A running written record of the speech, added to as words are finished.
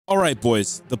All right,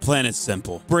 boys, the plan is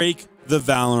simple. Break the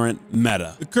Valorant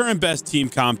meta. The current best team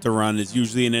comp to run is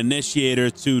usually an initiator,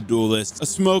 2 duelists, a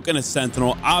smoke, and a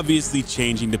sentinel, obviously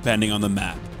changing depending on the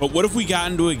map. But what if we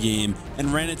got into a game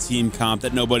and ran a team comp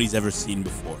that nobody's ever seen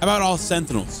before? How about all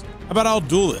sentinels? How about all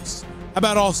duelists? How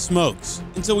about all smokes?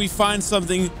 Until we find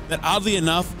something that, oddly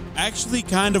enough, actually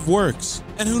kind of works.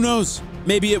 And who knows,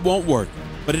 maybe it won't work,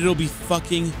 but it'll be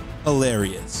fucking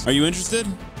hilarious. Are you interested?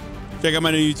 Check out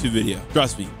my new YouTube video.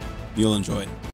 Trust me, you'll enjoy it.